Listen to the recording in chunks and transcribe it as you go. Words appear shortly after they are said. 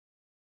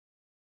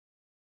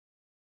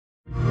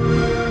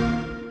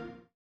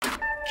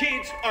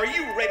Kids, are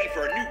you ready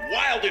for a new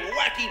wild and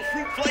wacky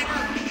fruit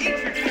flavor?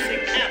 Introducing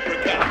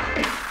apricot.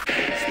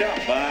 Stop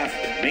by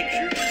and make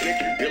sure you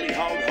get your Billy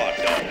Hog hot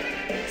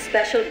dog.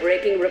 Special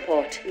breaking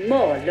report.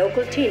 More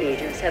local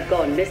teenagers have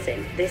gone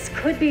missing. This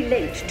could be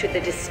linked to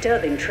the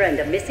disturbing trend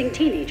of missing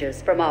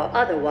teenagers from our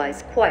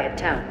otherwise quiet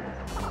town.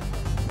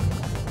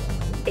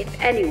 If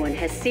anyone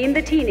has seen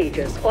the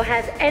teenagers or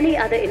has any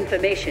other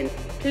information,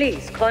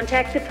 please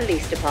contact the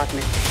police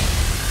department.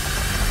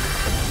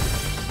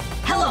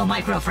 Hello,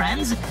 micro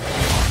friends.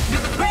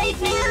 Great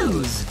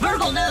news!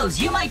 Virgil knows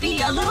you might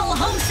be a little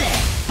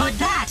homesick, but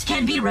that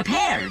can be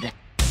repaired.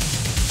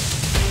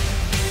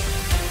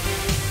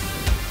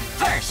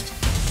 First,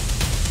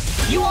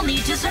 you will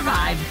need to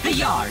survive the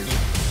yard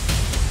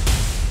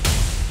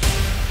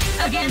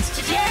against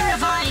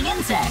terrifying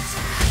insects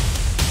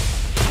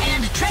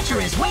and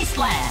treacherous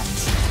wastelands.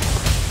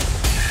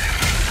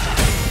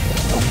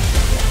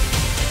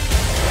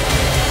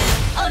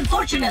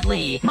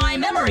 Unfortunately, my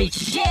memory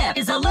chip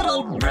is a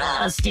little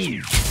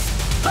rusty.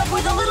 But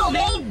with a little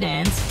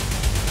maintenance,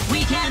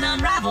 we can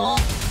unravel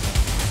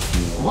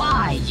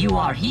why you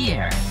are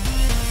here.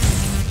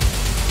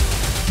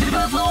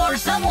 Before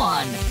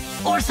someone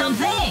or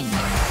something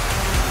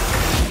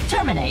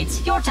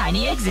terminates your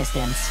tiny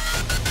existence.